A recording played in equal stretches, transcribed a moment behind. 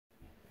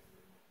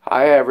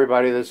Hi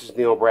everybody, this is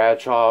Neil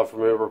Bradshaw from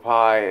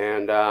UberPi,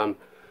 and I'm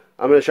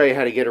going to show you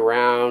how to get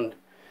around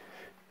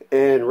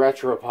in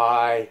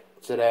RetroPie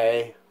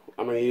today.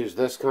 I'm going to use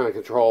this kind of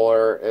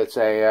controller. It's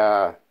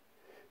a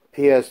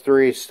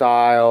PS3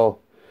 style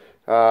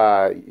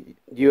USB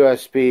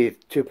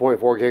 2.4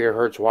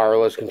 gigahertz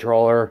wireless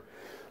controller.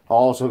 I'll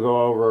also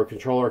go over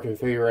controller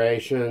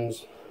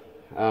configurations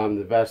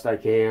the best I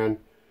can.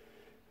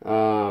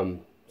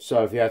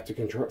 So if you have to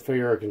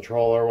configure a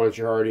controller once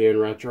you're already in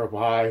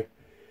RetroPie,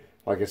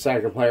 like a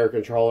second player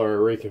controller,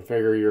 or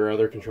reconfigure your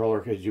other controller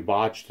because you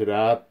botched it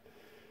up,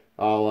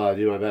 I'll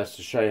do my best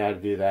to show you how to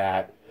do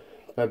that.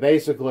 But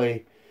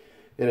basically,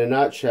 in a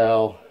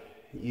nutshell,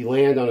 you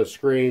land on a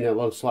screen that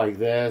looks like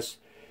this.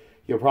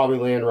 You'll probably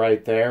land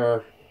right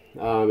there.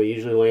 It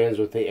usually lands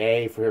with the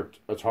A for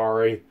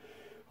Atari,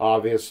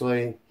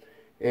 obviously.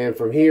 And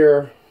from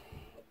here,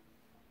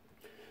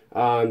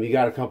 you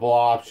got a couple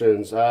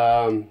options.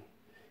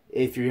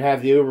 If you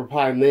have the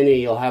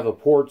UberPiMini, you'll have a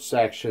port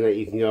section that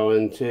you can go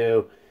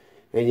into,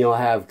 and you'll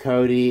have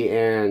Kodi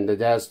and the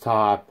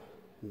desktop.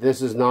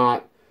 This is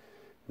not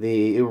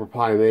the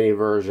UberPiMini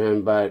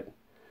version, but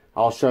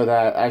I'll show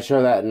that. I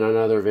show that in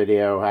another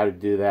video how to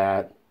do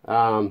that.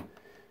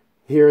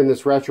 Here in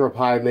this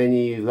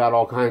RetroPiMini, you've got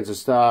all kinds of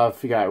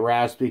stuff. You got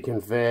Raspberry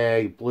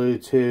config,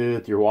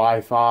 Bluetooth, your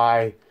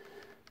Wi-Fi,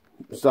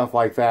 stuff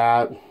like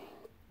that.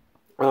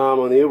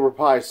 On the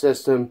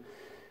UberPiSystem,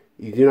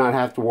 you do not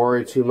have to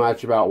worry too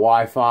much about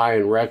Wi-Fi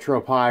and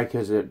RetroPie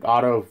because it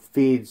auto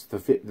feeds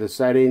the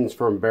settings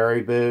from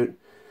Berry Boot.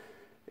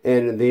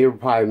 In the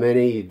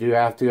UberPiMini, you do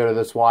have to go to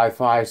this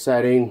Wi-Fi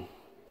setting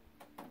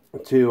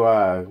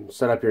to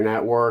set up your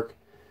network.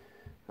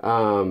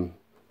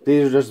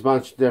 These are just a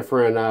bunch of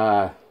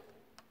different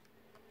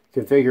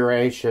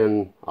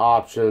configuration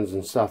options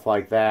and stuff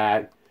like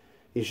that.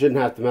 You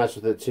shouldn't have to mess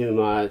with it too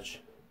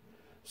much.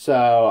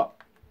 So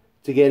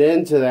to get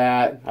into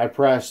that, I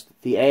pressed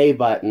the A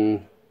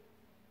button,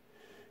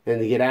 and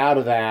to get out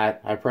of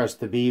that, I pressed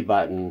the B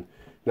button.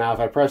 Now,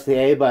 if I press the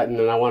A button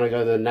and I want to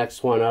go to the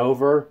next one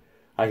over,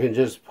 I can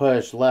just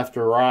push left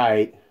or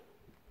right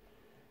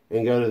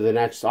and go to the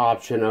next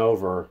option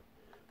over,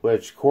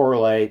 which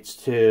correlates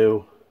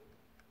to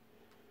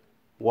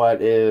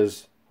what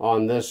is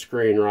on this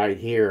screen right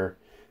here.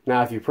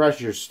 Now, if you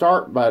press your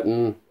start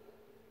button,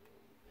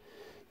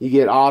 you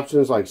get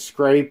options like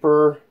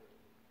scraper.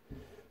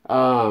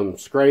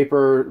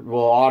 Scraper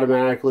will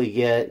automatically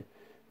get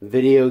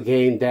video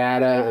game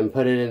data and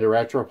put it into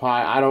RetroPie.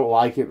 I don't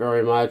like it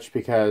very much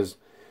because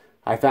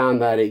I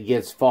found that it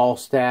gets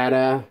false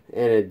data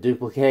and it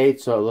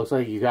duplicates, so it looks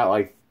like you got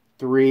like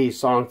 3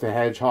 Sonic the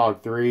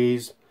Hedgehog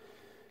 3s,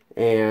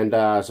 and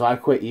so I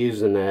quit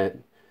using it.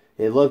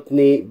 It looked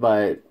neat,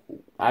 but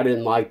I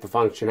didn't like the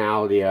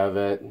functionality of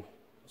it,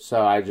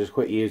 so I just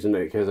quit using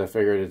it because I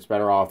figured it's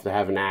better off to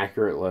have an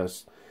accurate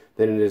list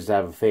than it is to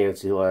have a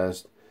fancy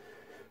list.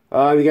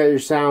 You got your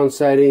sound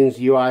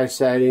settings, UI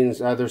settings,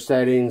 other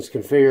settings,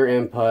 configure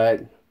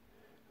input.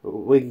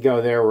 We can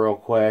go there real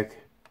quick.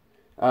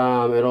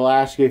 It'll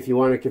ask you if you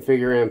want to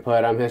configure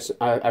input.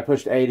 I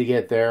pushed A to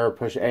get there,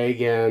 push A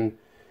again.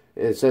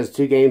 It says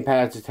 2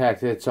 gamepads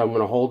detected, so I'm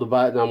going to hold the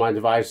button on my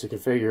device to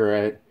configure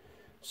it.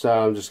 So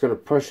I'm just going to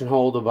push and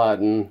hold the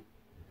button.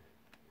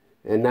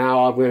 And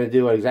now I'm going to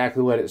do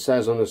exactly what it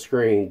says on the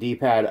screen.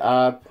 D-pad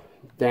up,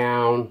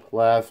 down,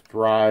 left,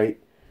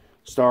 right,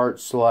 start,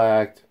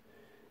 select.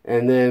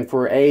 And then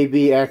for A,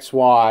 B, X,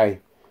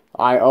 Y,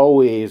 I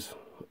always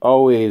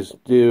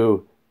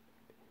do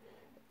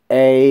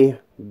A,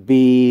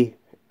 B,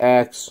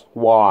 X,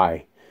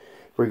 Y.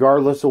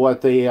 Regardless of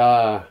what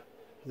the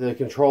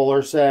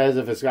controller says,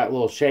 if it's got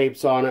little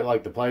shapes on it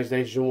like the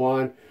PlayStation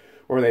one,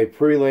 or they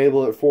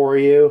pre-label it for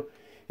you,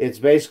 it's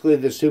basically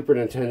the Super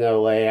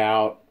Nintendo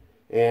layout,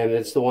 and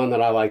it's the one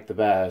that I like the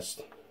best.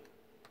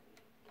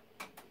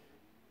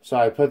 So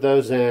I put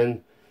those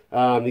in.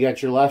 You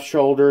got your left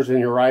shoulders and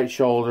your right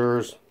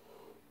shoulders,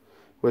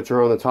 which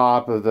are on the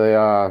top of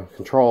the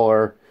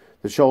controller.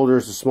 The shoulder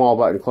is the small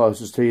button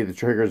closest to you. The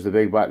trigger is the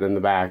big button in the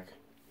back.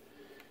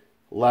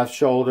 Left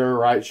shoulder,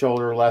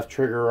 left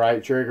trigger,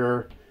 right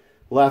trigger.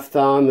 Left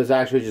thumb is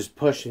actually just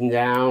pushing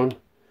down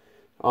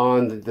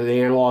on the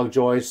analog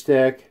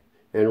joystick,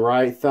 and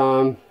right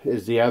thumb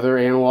is the other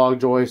analog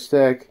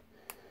joystick.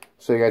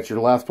 So you got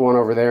your left one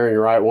over there and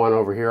your right one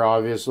over here,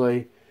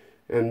 obviously.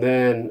 And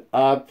then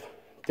up,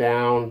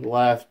 down,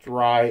 left,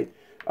 right,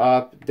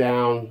 up,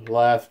 down,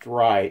 left,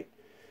 right.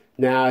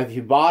 Now, if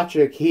you botch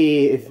a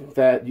key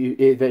that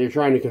you're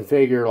trying to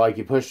configure, like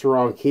you push the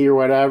wrong key or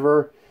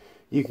whatever,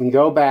 you can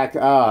go back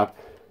up,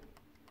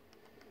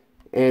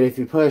 and if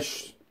you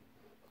push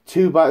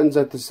 2 buttons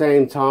at the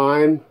same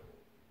time,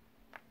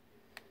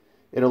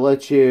 it'll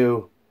let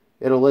you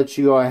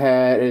go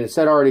ahead, and it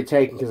said already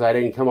taken because I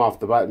didn't come off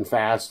the button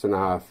fast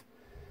enough,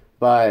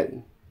 but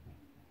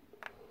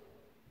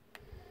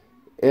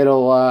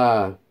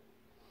it'll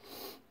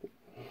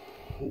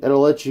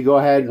let you go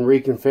ahead and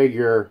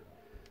reconfigure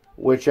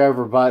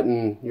whichever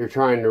button you're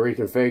trying to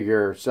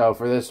reconfigure. So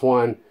for this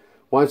one,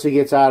 once it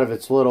gets out of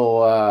its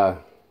little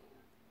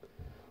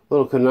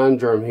little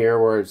conundrum here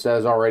where it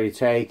says already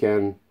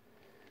taken.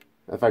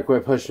 If I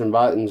quit pushing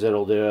buttons,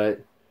 it'll do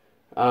it.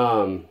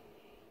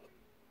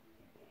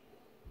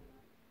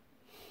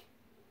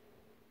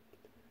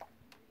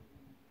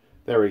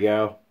 There we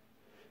go.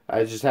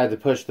 I just had to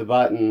push the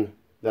button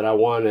that I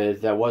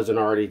wanted that wasn't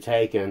already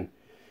taken.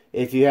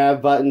 If you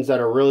have buttons that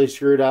are really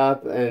screwed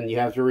up and you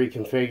have to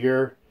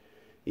reconfigure,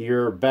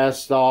 you're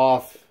best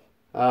off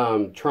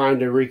trying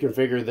to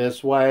reconfigure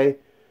this way.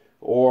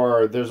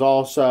 Or there's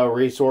also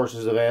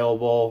resources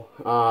available.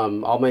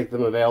 I'll make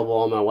them available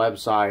on my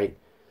website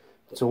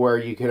to where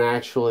you can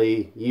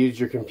actually use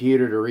your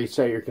computer to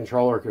reset your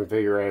controller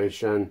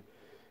configuration,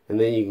 and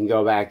then you can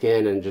go back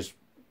in and just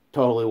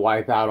totally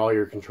wipe out all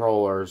your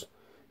controllers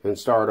and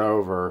start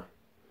over.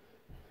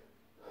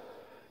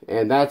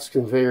 And that's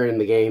configuring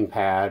the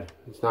gamepad.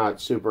 It's not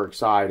super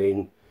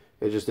exciting.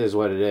 It just is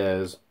what it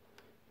is.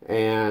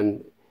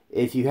 And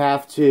if you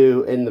have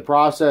to, in the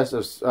process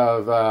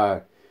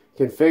of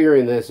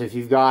configuring this, if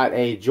you've got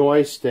a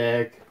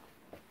joystick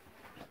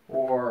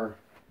or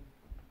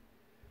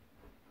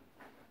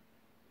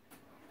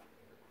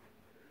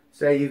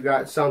say you've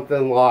got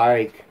something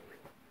like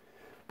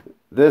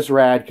this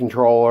rad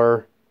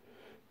controller,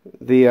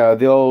 the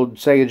old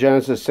Sega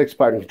Genesis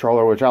 6-button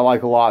controller, which I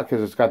like a lot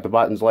because it's got the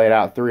buttons laid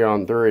out 3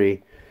 on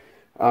 3.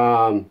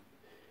 You're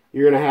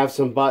going to have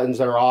some buttons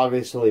that are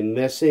obviously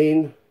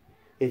missing.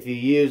 If you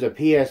use a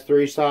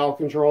PS3 style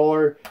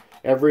controller,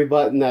 every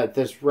button that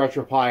this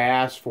RetroPie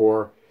asks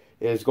for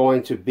is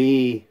going to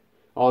be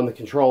on the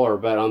controller.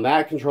 But on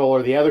that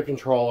controller, the other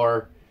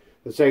controller,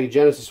 the Sega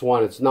Genesis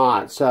one, it's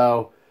not.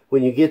 So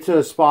when you get to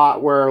a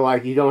spot where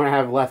like you don't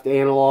have left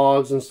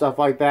analogs and stuff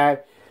like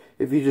that,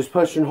 if you just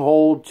push and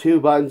hold 2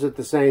 buttons at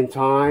the same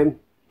time,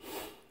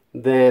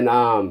 then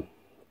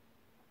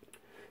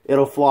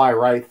it'll fly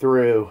right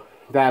through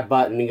that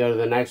button and go to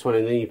the next one.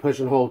 And then you push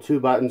and hold 2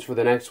 buttons for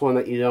the next one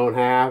that you don't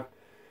have,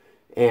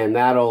 and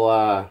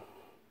that'll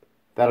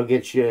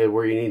get you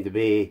where you need to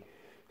be.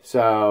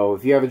 So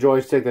if you have a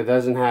joystick that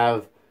doesn't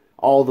have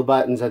all the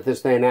buttons that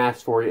this thing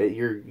asks for,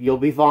 you'll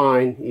be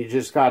fine. You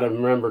just got to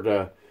remember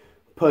to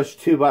push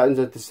 2 buttons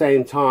at the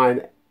same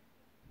time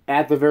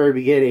at the very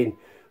beginning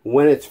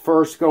when it's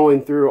first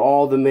going through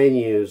all the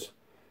menus,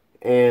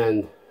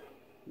 and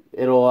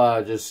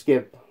it'll just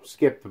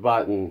skip the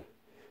button.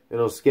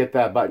 It'll skip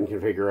that button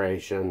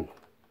configuration.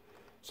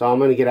 So I'm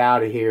going to get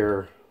out of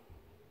here.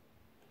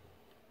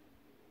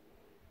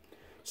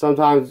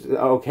 Sometimes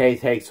OK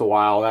takes a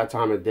while. That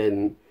time it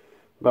didn't.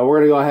 But we're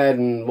going to go ahead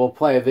and we'll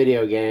play a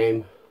video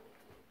game.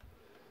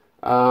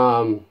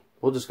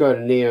 We'll just go to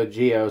Neo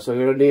Geo. So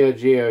go to Neo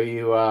Geo,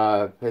 you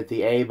hit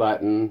the A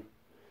button,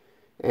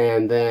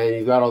 and then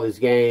you've got all these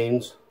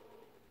games.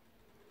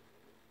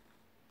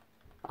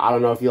 I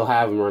don't know if you'll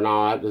have them or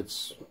not.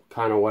 It's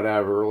kind of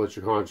whatever. Let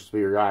your conscience be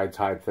your guide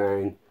type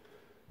thing.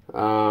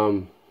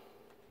 So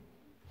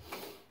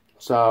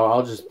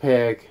I'll just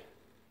pick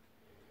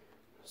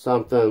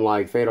something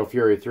like Fatal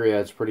Fury 3.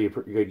 That's a pretty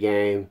good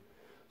game.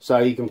 So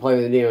you can play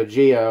the Neo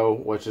Geo,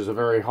 which is a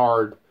very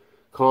hard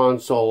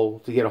console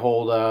to get a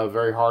hold of,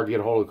 very hard to get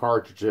a hold of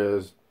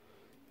cartridges.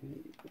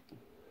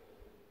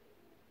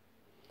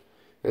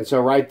 And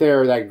so right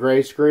there, that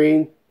gray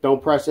screen,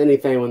 don't press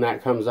anything when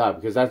that comes up,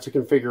 because that's a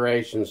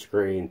configuration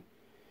screen.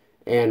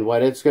 And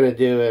what it's going to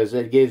do is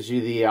it gives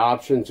you the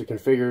option to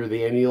configure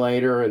the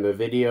emulator and the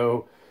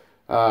video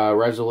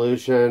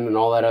resolution and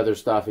all that other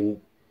stuff,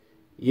 and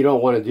you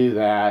don't want to do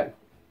that.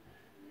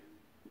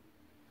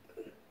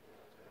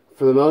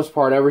 For the most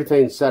part,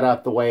 everything's set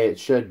up the way it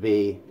should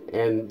be,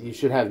 and you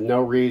should have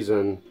no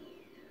reason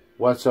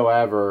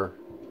whatsoever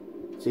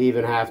to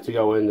even have to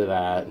go into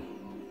that.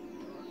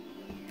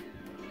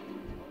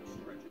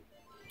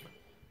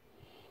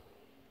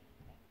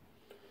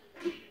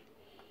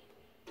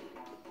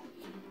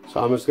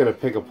 So I'm just going to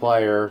pick a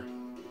player.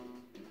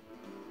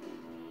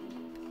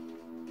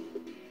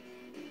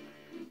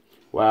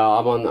 Well,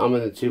 I'm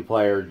in the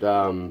 2-player.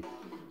 I'm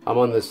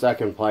on the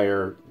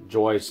 2nd-player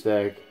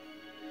joystick.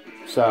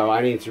 So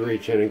I need to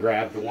reach in and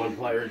grab the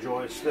 1-player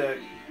joystick.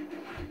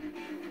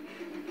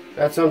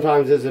 That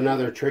sometimes is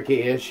another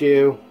tricky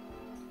issue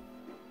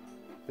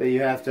that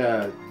you have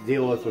to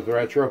deal with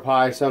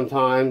RetroPie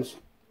sometimes,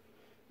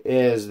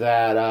 is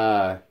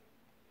that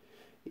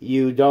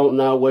you don't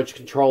know which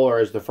controller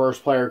is the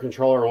 1st-player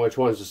controller and which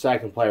one's the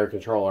 2nd-player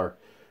controller.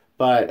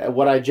 But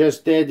what I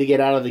just did to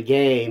get out of the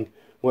game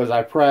was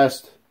I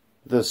pressed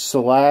the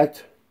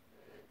select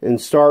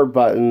and start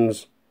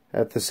buttons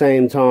at the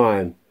same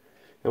time.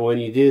 And when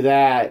you do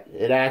that,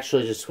 it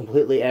actually just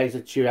completely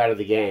exits you out of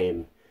the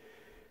game.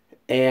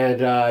 And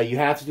you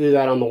have to do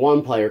that on the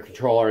 1-player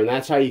controller, and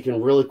that's how you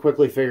can really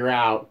quickly figure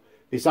out,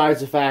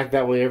 besides the fact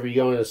that whenever you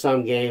go into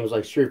some games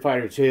like Street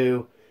Fighter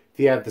 2, if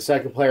you have the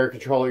 2nd-player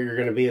controller, you're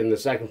going to be in the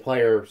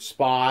 2nd-player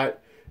spot,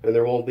 and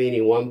there won't be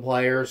any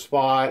 1-player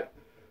spot.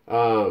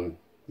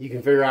 You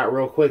can figure out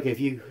real quick, if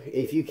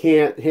you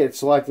can't hit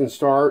select and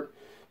start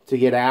to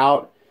get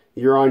out,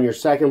 you're on your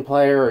 2nd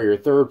player or your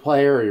 3rd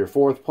player or your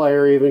 4th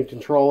player even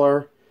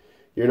controller.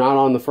 you're not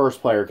on the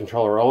first player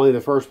controller. Only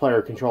the first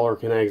player controller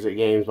can exit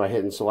games by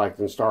hitting select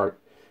and start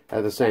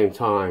at the same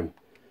time.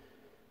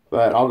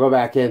 But I'll go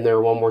back in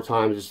there one more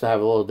time just to have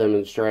a little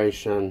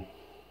demonstration.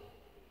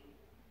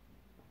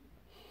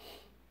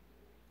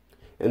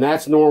 And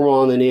that's normal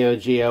on the Neo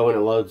Geo when it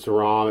loads the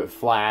ROM. It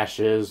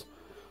flashes.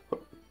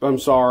 I'm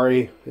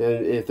sorry.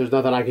 And if there's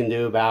nothing I can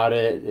do about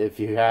it, if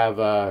you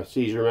have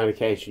seizure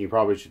medication, you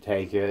probably should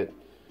take it.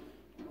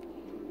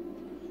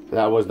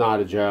 That was not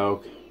a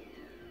joke.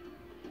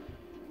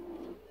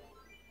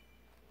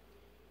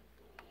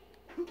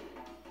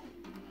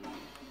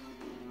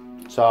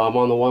 So I'm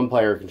on the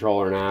one-player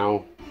controller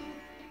now.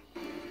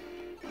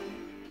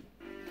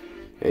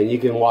 And you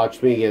can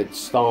watch me get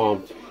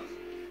stomped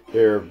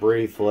here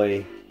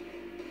briefly.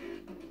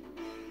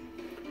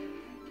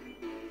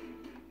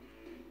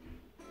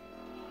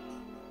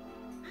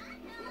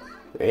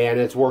 And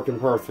it's working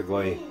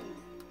perfectly.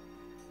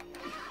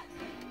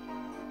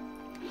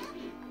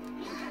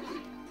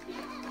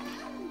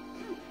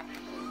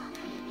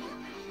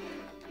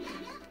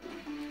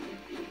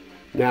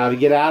 Now to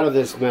get out of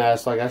this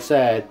mess, like I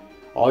said,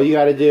 all you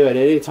got to do at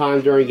any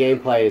time during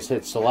gameplay is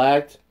hit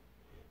select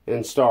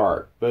and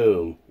start.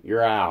 Boom,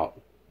 you're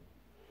out.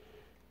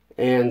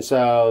 And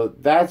so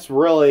that's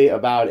really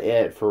about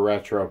it for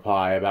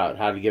RetroPie, about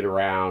how to get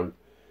around.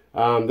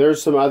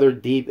 There's some other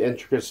deep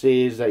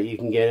intricacies that you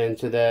can get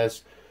into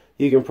this.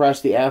 You can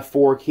press the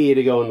F4 key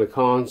to go into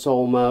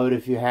console mode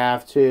if you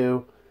have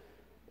to.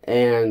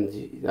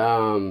 And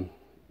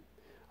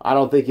I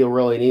don't think you'll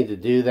really need to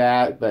do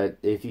that, but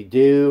if you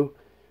do,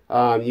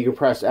 you can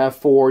press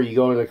F4, you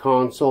go into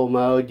console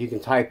mode, you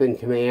can type in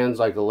commands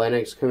like a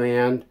Linux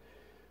command,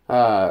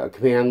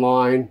 command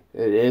line.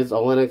 It is a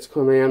Linux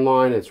command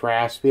line, it's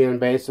Raspbian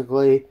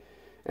basically,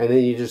 and then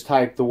you just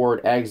type the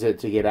word exit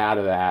to get out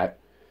of that.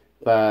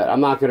 But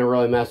I'm not going to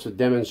really mess with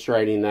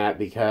demonstrating that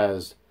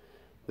because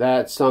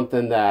that's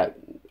something that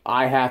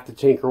I have to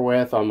tinker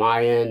with on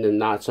my end and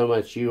not so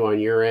much you on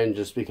your end,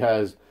 just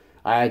because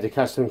I had to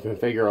custom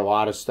configure a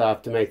lot of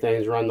stuff to make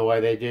things run the way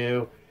they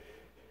do.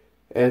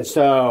 And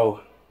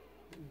so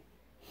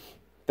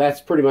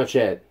that's pretty much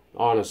it,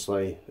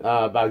 honestly,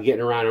 about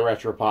getting around in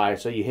RetroPie.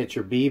 So you hit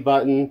your B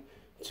button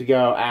to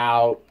go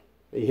out,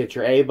 you hit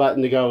your A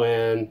button to go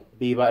in,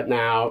 B button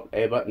out,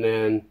 A button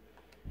in,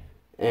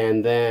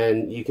 and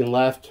then you can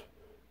left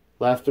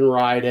and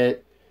right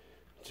it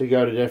to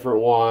go to different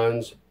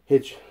ones.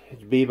 Hit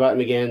your B button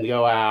again to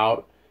go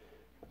out.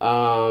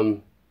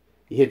 You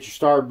hit your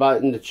start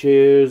button to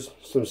choose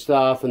some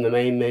stuff in the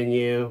main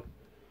menu,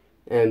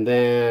 and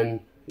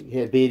then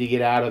hit B to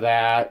get out of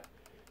that.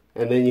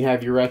 And then you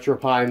have your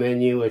RetroPie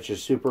menu, which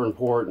is super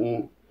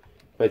important,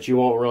 but you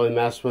won't really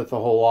mess with a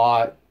whole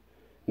lot.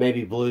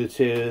 Maybe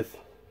Bluetooth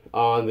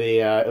on the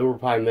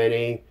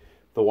UberPiMini,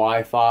 the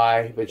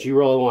Wi-Fi, but you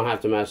really won't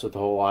have to mess with a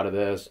whole lot of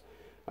this.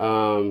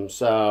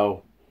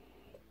 So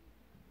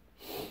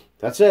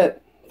that's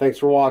it. Thanks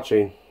for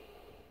watching.